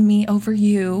This Is Me Over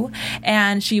You,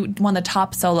 and she won the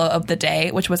top solo of the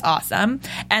day, which was awesome.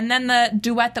 And then the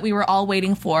duet that we were all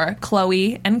waiting for,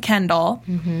 Chloe and Kendall.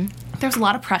 there's a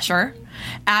lot of pressure.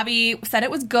 Abby said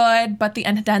it was good, but the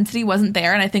intensity wasn't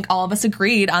there, and I think all of us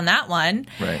agreed on that one.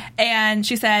 Right. And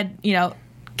she said,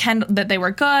 that they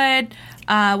were good.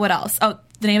 What else? Oh,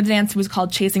 the name of the dance was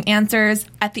called Chasing Answers.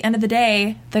 At the end of the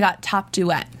day, they got top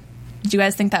duet. Did you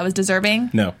guys think that was deserving?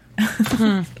 No.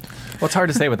 Well, it's hard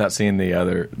to say without seeing the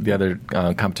other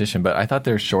competition, but I thought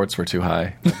their shorts were too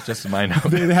high. Just my note.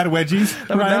 They had wedgies?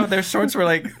 No, their shorts were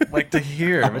like to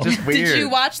here. It was just weird. Did you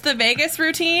watch the Vegas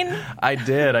routine? I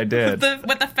did.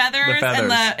 With the feathers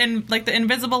and the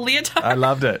invisible leotard? I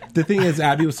loved it. The thing is,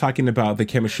 Abby was talking about the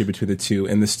chemistry between the two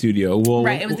in the studio. Well,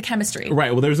 right, it was the chemistry.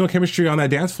 Right. Well, there was no chemistry on that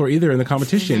dance floor either in the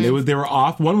competition. They were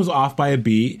off. One was off by a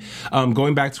beat.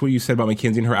 Going back to what you said about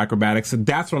Mackenzie and her acrobatics,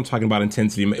 that's what I'm talking about,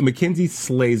 intensity. Mackenzie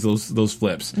slays those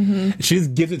flips. She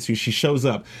just gives it to you. She shows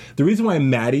up. The reason why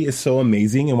Maddie is so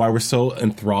amazing and why we're so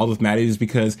enthralled with Maddie is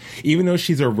because even though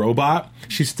she's a robot,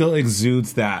 she still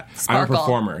exudes that sparkle. I'm a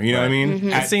performer. You know what I mean?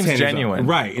 It seems genuine.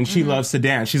 Right. And she loves to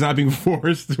dance. She's not being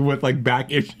forced with back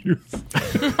issues.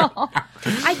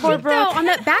 I think, though, on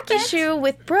that back issue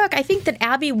with Brooke, I think that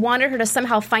Abby wanted her to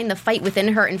somehow find the fight within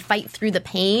her and fight through the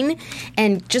pain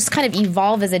and just kind of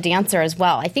evolve as a dancer as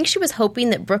well. I think she was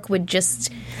hoping that Brooke would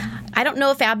just... I don't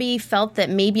know if Abby felt that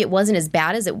maybe it wasn't as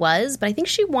bad as it was, but I think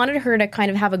she wanted her to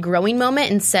kind of have a growing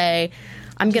moment and say,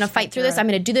 I'm going to fight through this. I'm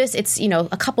going to do this. It's,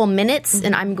 a couple minutes,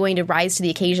 and I'm going to rise to the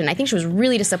occasion. I think she was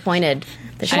really disappointed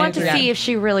that she wanted to see if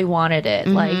she really wanted it.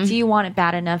 Like, do you want it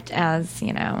bad enough as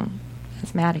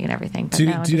Maddie and everything?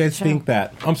 But do you guys think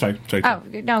that... I'm sorry. Oh,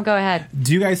 no, go ahead.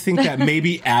 Do you guys think that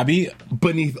maybe Abby,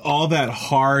 beneath all that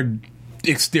hard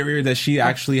exterior, that she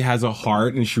actually has a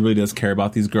heart and she really does care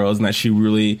about these girls, and that she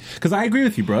really... Because I agree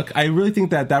with you, Brooke. I really think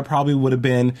that probably would have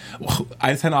been... I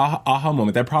just had an aha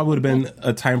moment. That probably would have been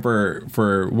a time for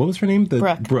what was her name?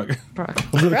 Brooke.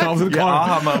 Was it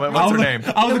aha moment. What's her name?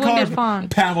 I was going to call her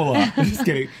Pamela. Just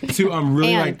kidding. To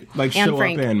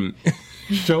really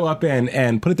show up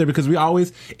and put it there, because we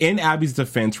always, in Abby's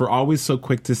defense, we're always so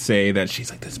quick to say that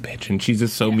she's like this bitch and she's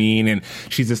just so mean and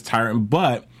she's this tyrant,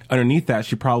 but underneath that,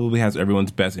 she probably has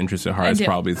everyone's best interest at heart. As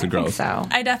probably as the girls. So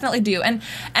I definitely do. And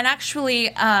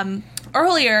actually,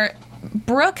 earlier,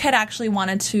 Brooke had actually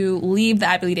wanted to leave the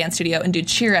Abby Lee Dance Studio and do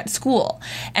cheer at school.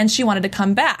 And she wanted to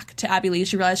come back to Abby Lee.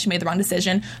 She realized she made the wrong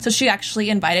decision. So she actually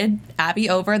invited Abby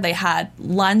over. They had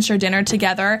lunch or dinner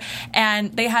together,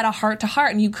 and they had a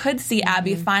heart-to-heart. And you could see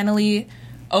Abby finally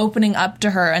opening up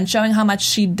to her and showing how much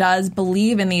she does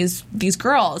believe in these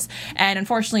girls. And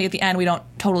unfortunately, at the end, we don't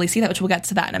totally see that, which we'll get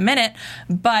to that in a minute.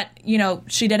 But,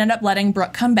 she did end up letting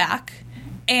Brooke come back.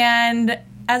 And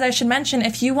as I should mention,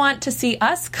 if you want to see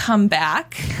us come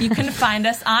back, you can find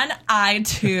us on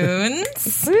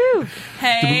iTunes. Woo!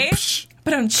 Hey.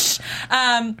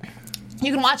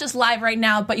 You can watch us live right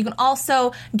now, but you can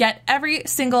also get every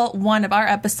single one of our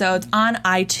episodes on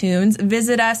iTunes.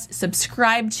 Visit us,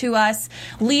 subscribe to us,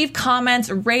 leave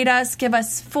comments, rate us, give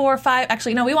us 4 or 5.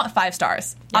 Actually, no, we want 5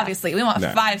 stars. Yeah. Obviously, we want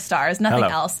 5 stars, nothing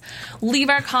else. Leave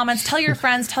our comments. Tell your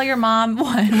friends. Tell your mom.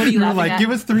 What are you laughing at? Give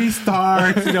us 3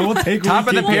 stars. We'll take top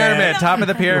of the pyramid. Top of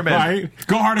the pyramid. Right?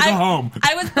 Go hard or go home.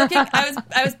 I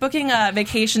was booking a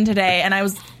vacation today, and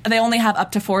they only have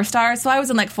up to 4 stars, so I was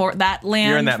in that land.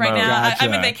 You're in that right mode. now. Gotcha.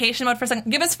 I'm in vacation mode for a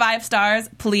second. Give us 5 stars,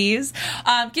 please.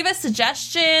 Give us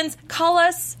suggestions. Call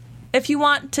us if you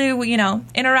want to,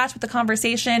 interact with the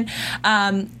conversation.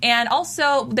 And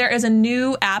also, there is a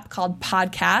new app called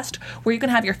Podcast where you can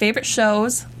have your favorite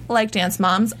shows, like Dance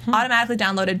Moms, automatically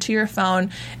downloaded to your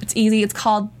phone. It's easy. It's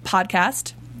called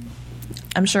Podcast.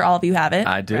 I'm sure all of you have it.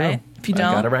 I do. Right? If you don't,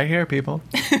 I got it right here, people.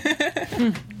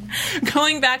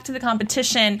 Going back to the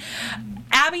competition,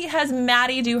 Abby has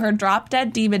Maddie do her Drop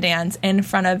Dead Diva dance in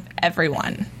front of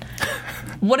everyone.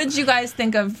 What did you guys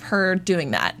think of her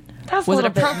doing that? Was it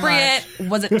appropriate?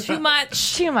 Was it too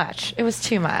much? Too much. It was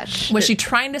too much. Was she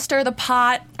trying to stir the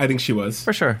pot? I think she was.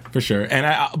 For sure.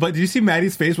 And but did you see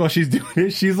Maddie's face while she's doing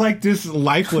it? She's just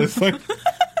lifeless.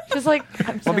 She's like,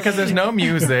 well, because there's no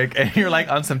music and you're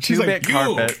on some 2-bit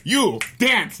carpet. You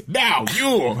dance now.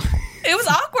 You. It was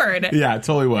awkward. Yeah, it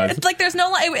totally was. It's there's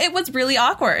no. It was really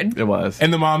awkward. It was.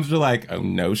 And the moms were like, "Oh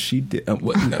no, she did."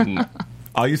 What? No.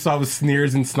 All you saw was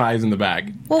sneers and snives in the back.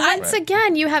 Well, once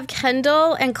again, you have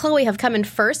Kendall and Chloe have come in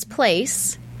first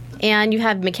place, and you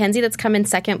have Mackenzie that's come in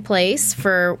second place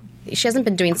for she hasn't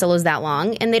been doing solos that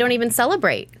long, and they don't even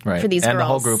celebrate for these girls. And the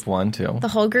whole group won, too. The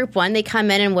whole group won. They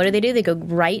come in, and what do? They go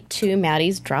right to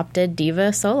Maddie's Drop Dead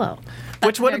Diva solo.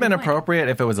 Which would have been appropriate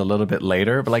if it was a little bit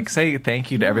later, but like say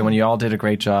thank you to everyone. You all did a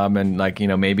great job, and like, you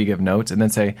know, maybe give notes and then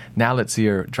say, now let's see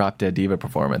your Drop Dead Diva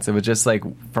performance. It was just like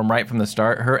right from the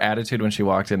start, her attitude when she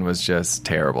walked in was just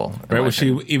terrible. Right,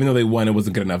 well, even though they won, it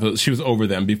wasn't good enough. She was over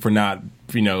them for not,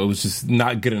 you know, it was just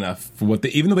not good enough for what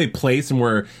even though they placed and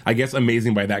were, I guess,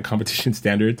 amazing by that competition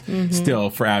standard, still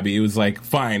for Abby, it was like,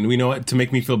 fine, we know what, to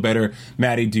make me feel better,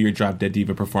 Maddie, do your Drop Dead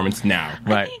Diva performance now.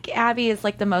 I think Abby is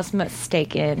like the most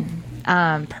mistaken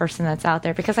person that's out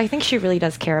there, because I think she really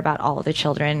does care about all of the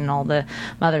children and all the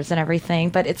mothers and everything,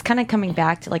 but it's kind of coming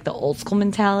back to like the old school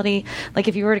mentality. Like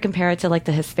if you were to compare it to like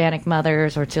the Hispanic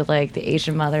mothers or to like the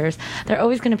Asian mothers, they're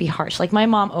always going to be harsh. Like my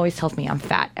mom always tells me I'm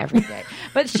fat every day,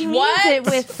 but she means it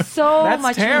with so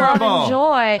much love and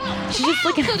joy. She's just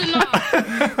looking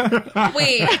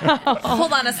Wait,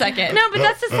 hold on a second. No, but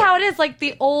that's just how it is, like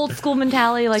the old school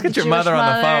mentality, like Let's the get your Jewish mother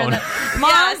on the phone.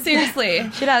 Yeah,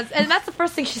 seriously. She does. And that's the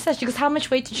first thing she says. She goes, how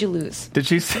much weight did you lose? Did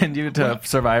she send you to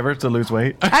Survivor to lose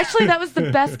weight? Actually, that was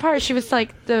the best part. She was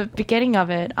like, the beginning of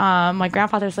it, my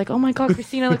grandfather's like, oh my God,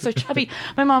 Christina looks so chubby.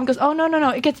 My mom goes, oh, no,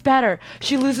 it gets better.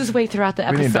 She loses weight throughout the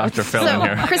episode. We need Dr. Phil in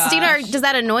here. Christina, does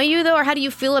that annoy you, though, or how do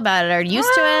you feel about it? Are you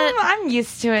used to it? I'm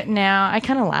used to it now. I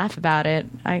kind of laugh about it.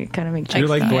 I kind of make jokes. You're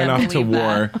like about going it. off to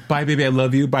war. Bye, baby, I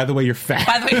love you. By the way, you're fat.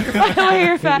 By the way, you're By the way,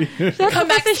 you're fat. That's Come the back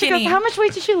first thing she skinny. goes, how much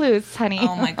weight did you lose, honey?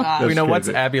 Oh my gosh. We know what's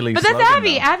Abby Lee's But that's slogan,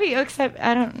 Abby. though? Abby, except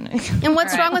I don't. And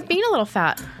what's wrong with being a little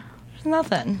fat?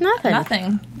 Nothing.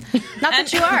 Nothing. Not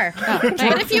that you are.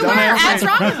 But if you were, what's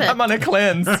wrong with it? I'm on a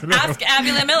cleanse. Ask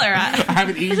Abby Lee Miller. I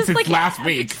haven't eaten just since like- last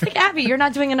week. It's like, Abby, you're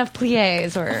not doing enough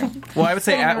plies or. Well, I would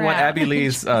say Pulling what around. Abby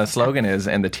Lee's slogan is,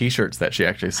 and the T-shirts that she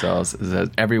actually sells, is that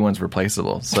everyone's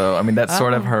replaceable. So, I mean, that's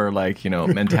sort of her, like, you know,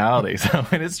 mentality. So,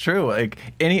 and it's true. Like,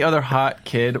 any other hot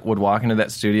kid would walk into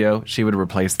that studio, she would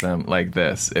replace them like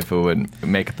this if it would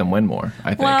make them win more, I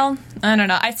think. Well, I don't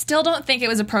know. I still don't think it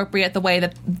was appropriate the way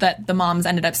that the moms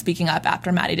ended up speaking up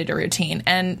after Maddie did a routine.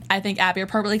 And I think Abby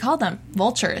appropriately called them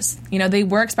vultures. You know, they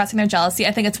were expressing their jealousy.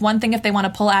 I think it's one thing if they want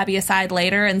to pull Abby aside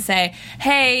later and say,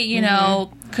 hey, you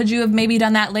know, could you have maybe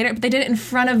done that later? But they did it in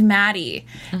front of Maddie.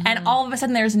 And all of a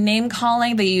sudden there's name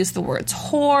calling. They used the words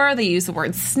whore. They used the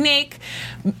word snake.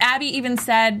 Abby even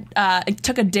said,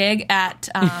 took a dig at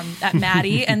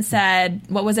Maddie and said,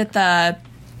 what was it? That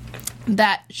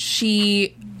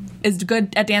she is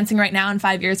good at dancing right now, and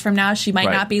 5 years from now she might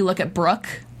not be. Look at Brooke,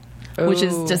 which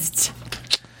is just...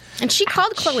 And she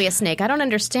called Chloe a snake. I don't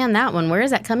understand that one. Where is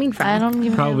that coming from? I don't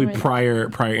even Probably know. prior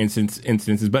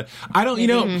incidences, but I don't. You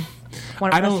know,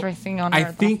 One I of us don't. racing on I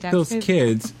our think last those dance.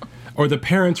 kids or the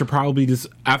parents are probably just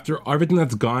after everything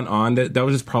that's gone on. That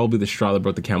was just probably the straw that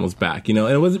broke the camel's back. You know,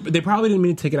 and it was. They probably didn't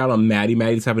mean to take it out on Maddie.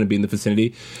 Maddie just happened to be in the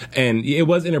vicinity, and it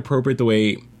was inappropriate the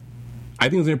way. I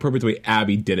think it was inappropriate the way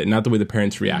Abby did it, not the way the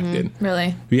parents reacted.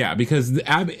 Really? Yeah, because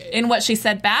Abby. In what she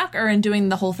said back, or in doing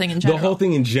the whole thing in general? The whole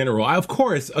thing in general. Of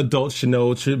course, adults should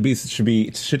know, should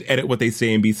edit what they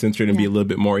say and be censored and be a little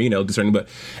bit more, you know, discerning. But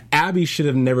Abby should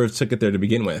have never took it there to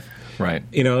begin with. Right.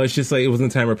 You know, it's just like it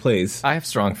wasn't time or place. I have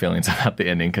strong feelings about the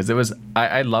ending because it was.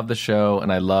 I love the show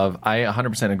and I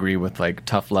 100% agree with like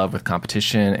tough love with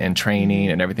competition and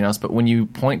training and everything else. But when you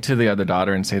point to the other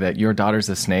daughter and say that your daughter's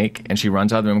a snake and she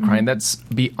runs out of the room crying, that's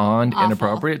beyond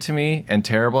inappropriate to me and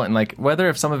terrible. And like whether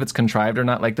if some of it's contrived or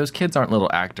not, like those kids aren't little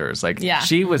actors. Like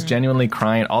she was genuinely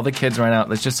crying. All the kids ran out.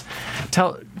 Let's just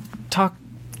talk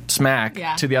smack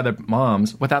to the other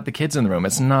moms without the kids in the room.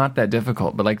 It's not that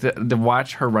difficult, but like to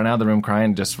watch her run out of the room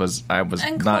crying just was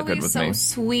not good with so me.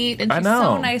 Sweet and I she's know.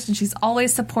 so nice and she's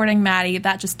always supporting Maddie.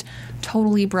 That just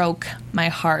totally broke my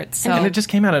heart. So And it just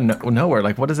came out of nowhere.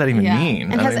 Like, what does that even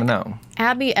mean? And I don't has even know.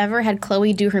 Abby ever had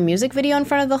Chloe do her music video in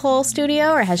front of the whole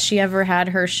studio, or has she ever had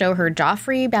her show her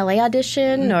Joffrey ballet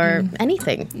audition or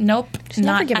anything? Nope, She's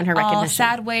never not given her at all. recognition.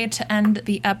 Sad way to end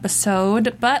the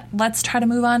episode, but let's try to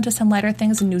move on to some lighter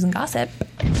things and news and gossip.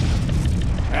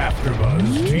 AfterBuzz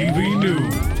TV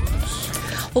News.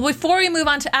 Well, before we move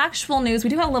on to actual news, we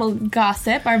do have a little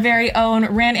gossip. Our very own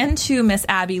ran into Miss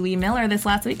Abby Lee Miller this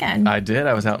last weekend. I did.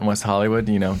 I was out in West Hollywood,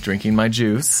 drinking my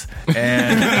juice.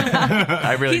 And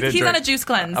I really did. He's on a juice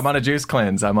cleanse. I'm on a juice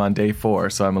cleanse. I'm on day 4,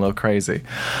 so I'm a little crazy.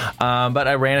 But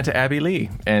I ran into Abby Lee,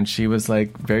 and she was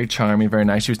like very charming, very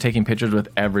nice. She was taking pictures with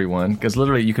everyone because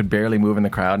literally you could barely move in the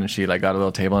crowd, and she like got a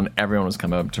little table, and everyone was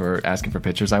coming up to her asking for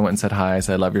pictures. I went and said hi. I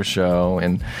said I love your show,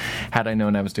 and had I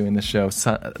known I was doing this show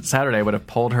Saturday, I would have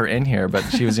pulled hold her in here, but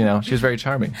she was, she was very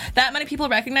charming. That many people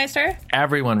recognized her?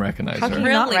 Everyone recognized How her. can you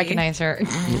not recognize her?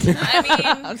 I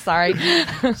mean, I'm sorry.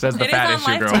 Says the it fat is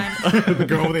on issue Lifetime. girl. The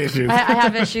girl with issues. I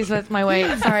have issues with my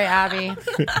weight. Sorry, Abby.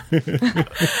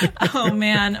 Oh,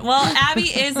 man. Well, Abby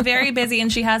is very busy,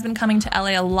 and she has been coming to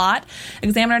LA a lot.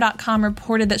 Examiner.com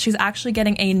reported that she's actually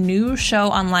getting a new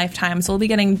show on Lifetime, so we'll be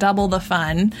getting double the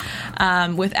fun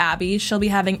with Abby. She'll be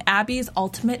having Abby's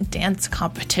Ultimate Dance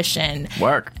Competition.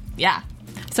 Work. Yeah.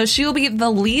 So she will be the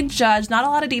lead judge. Not a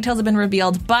lot of details have been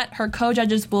revealed, but her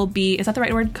co-judges will be... Is that the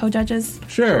right word? Co-judges?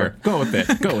 Sure. Go with it.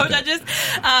 Go with it.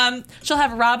 Co-judges. She'll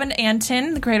have Robin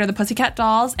Antin, the creator of the Pussycat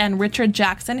Dolls, and Richard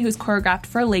Jackson, who's choreographed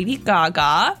for Lady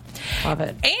Gaga. Love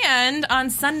it. And on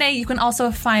Sunday, you can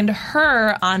also find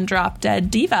her on Drop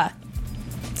Dead Diva.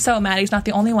 So Maddie's not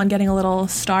the only one getting a little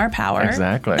star power.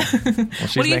 Exactly. Well,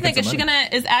 what do you think?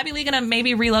 Is Abby Lee gonna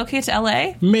maybe relocate to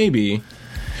LA? Maybe.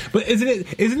 But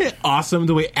isn't it awesome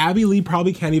the way Abby Lee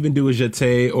probably can't even do a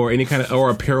jeté or any kind of or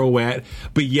a pirouette,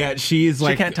 but yet she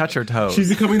can't touch her toes. She's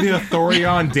becoming the authority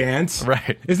on dance.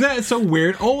 Right. Isn't that so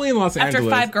weird? Only in Los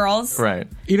Angeles. After 5 girls. Right.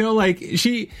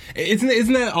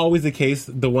 Isn't that always the case?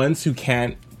 The ones who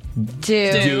can't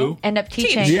do end up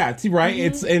teaching. Yeah, right.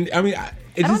 Mm-hmm.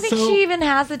 I don't think she even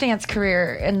has a dance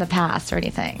career in the past or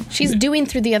anything. She's doing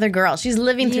through the other girls. She's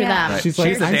living through them. She's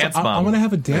like, a dance mom. I want to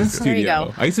have a dance studio. There you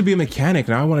go. I used to be a mechanic,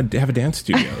 and I want to have a dance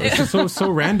studio. It's just so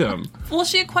random. Well,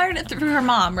 she acquired it through her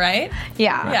mom, right?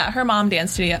 Yeah. Yeah, her mom's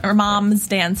dance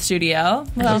studio.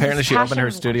 Well, apparently she opened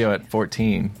her studio at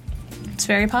 14. it's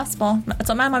very possible. That's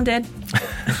what my mom did.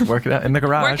 Work it out in the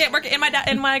garage. Work it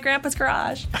in my grandpa's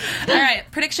garage. All right,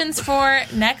 predictions for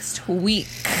next week.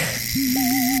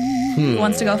 Who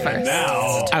wants to go first?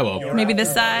 Now, I will. Maybe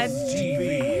this side.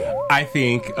 I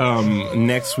think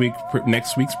next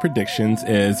week's predictions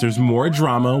is there's more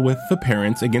drama with the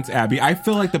parents against Abby. I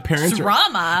feel like the parents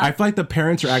I feel like the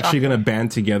parents are actually going to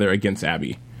band together against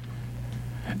Abby.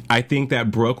 I think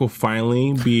that Brooke will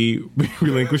finally be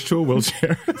relinquished to a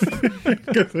wheelchair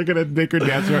because they're going to make her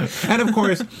dance around. And of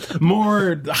course,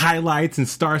 more highlights and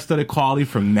star-studded quality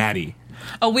from Maddie.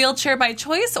 A wheelchair by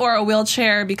choice or a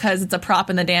wheelchair because it's a prop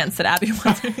in the dance that Abby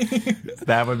wants to be?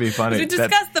 That would be funny. We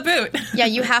discussed the boot. Yeah,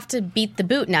 you have to beat the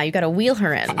boot now. You got to wheel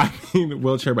her in. I mean,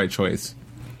 wheelchair by choice.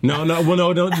 No.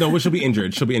 She'll be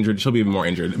injured. She'll be even more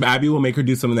injured. Abby will make her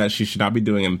do something that she should not be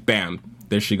doing, and bam,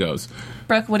 there she goes.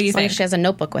 Brooke, what do you think? She has a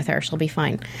notebook with her. She'll be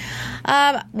fine.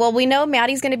 Well, we know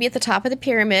Maddie's going to be at the top of the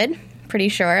pyramid. Pretty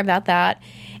sure about that.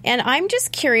 And I'm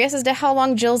just curious as to how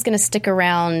long Jill's going to stick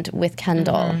around with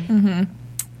Kendall. Mm-hmm.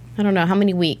 I don't know. How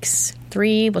many weeks?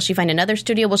 3? Will she find another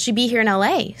studio? Will she be here in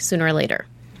LA sooner or later?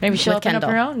 Maybe she'll with open up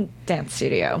Kendall? her own dance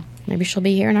studio. Maybe she'll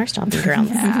be here in our stomping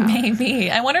grounds. Maybe.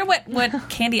 I wonder what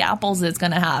Candy Apples is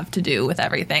going to have to do with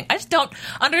everything. I just don't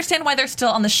understand why they're still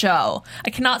on the show. I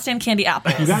cannot stand Candy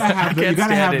Apples. You gotta have the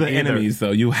either. enemies,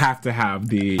 though. You have to have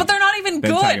the. But they're not even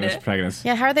good. Protagonist.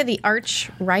 Yeah, how are they the arch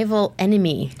rival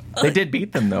enemy? They did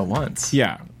beat them, though, once.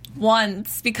 Yeah.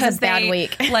 Once because It's a bad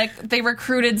week. they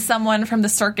recruited someone from the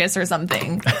circus or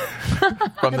something.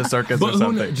 From the circus But or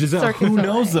something. Giselle, who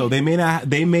knows, though? They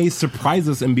may surprise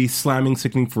us and be slamming,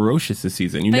 sickening, ferocious this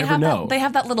season. You never know. They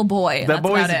have that little boy. That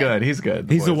boy's good. He's good.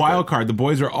 He's a wild card. The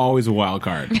boys are always a wild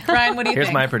card. Ryan, what do you Here's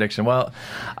think? my prediction. Well,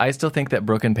 I still think that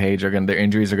Brooke and Paige their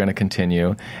injuries are going to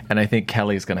continue, and I think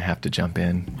Kelly's going to have to jump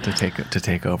in to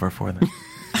take over for them.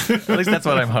 At least that's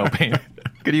what I'm hoping.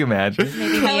 Could you imagine?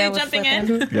 Maybe Kelly jumping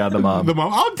in. Yeah, the mom.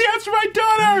 I'll dance for my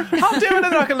daughter. How damn it,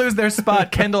 they're not going to lose their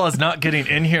spot. Kendall is not getting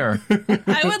in here.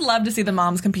 I would love to see the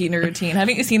moms compete in a routine.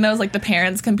 Haven't you seen those, like the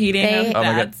parents competing? They- Oh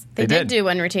my God. They did do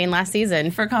one routine last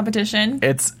season. For competition.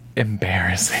 It's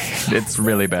embarrassing. It's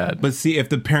really bad. But see, if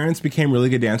the parents became really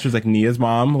good dancers, like Nia's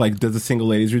mom, does a single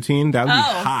ladies routine, that would be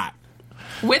hot.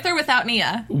 With or without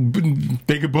Nia?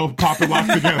 They could both pop it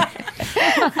off together.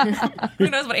 Who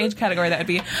knows what age category that would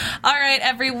be. All right,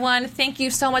 everyone. Thank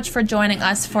you so much for joining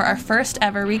us for our first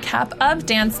ever recap of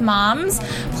Dance Moms.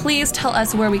 Please tell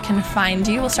us where we can find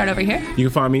you. We'll start over here. You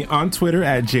can find me on Twitter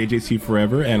at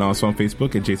JJCForever and also on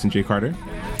Facebook at Jason J. Carter.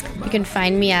 You can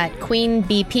find me at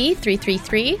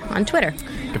QueenBP333 on Twitter.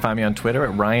 You can find me on Twitter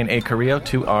at Ryan A. Carrillo,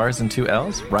 2 R's and 2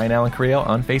 L's. Ryan Allen Carrillo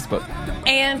on Facebook.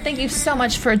 And thank you so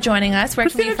much for joining us. Where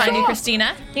can we find you,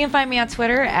 Christina? You can find me on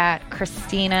Twitter at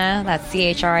Christina, that's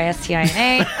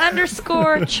CHRISTINA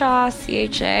 _ Cha,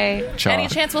 CHA. Cha. Any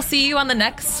chance we'll see you on the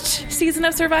next season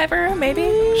of Survivor,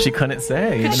 maybe? She couldn't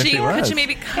say, even if she Could was. she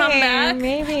maybe come back?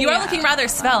 Maybe. You are looking rather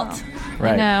svelte.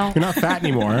 Right. No. You're not fat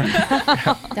anymore.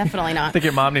 Definitely I not. think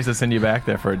your mom needs to send you back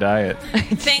there for a diet.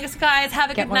 Thanks, guys. Have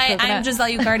a Get good more night. coconut. I'm Giselle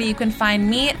Ugarte. You can find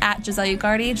me at Giselle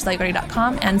Ugarte,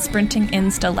 GiselleUgarte.com, and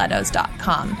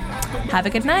sprintinginstilettos.com. Have a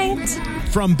good night.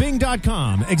 From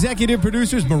Bing.com, executive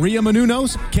producers Maria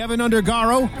Menounos, Kevin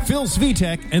Undergaro, Phil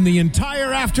Svitek, and the entire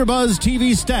AfterBuzz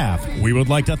TV staff, we would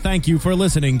like to thank you for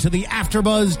listening to the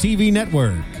AfterBuzz TV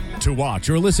network. To watch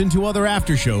or listen to other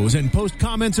after shows and post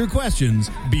comments or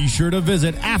questions, be sure to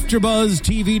visit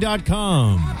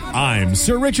AfterBuzzTV.com. I'm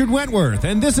Sir Richard Wentworth,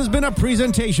 and this has been a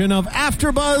presentation of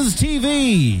AfterBuzz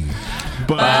TV.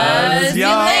 Buzz you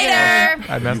later.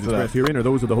 I messed it up. Herein are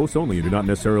those of the hosts only and do not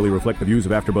necessarily reflect the views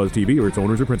of AfterBuzz TV or its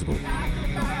owners or principals.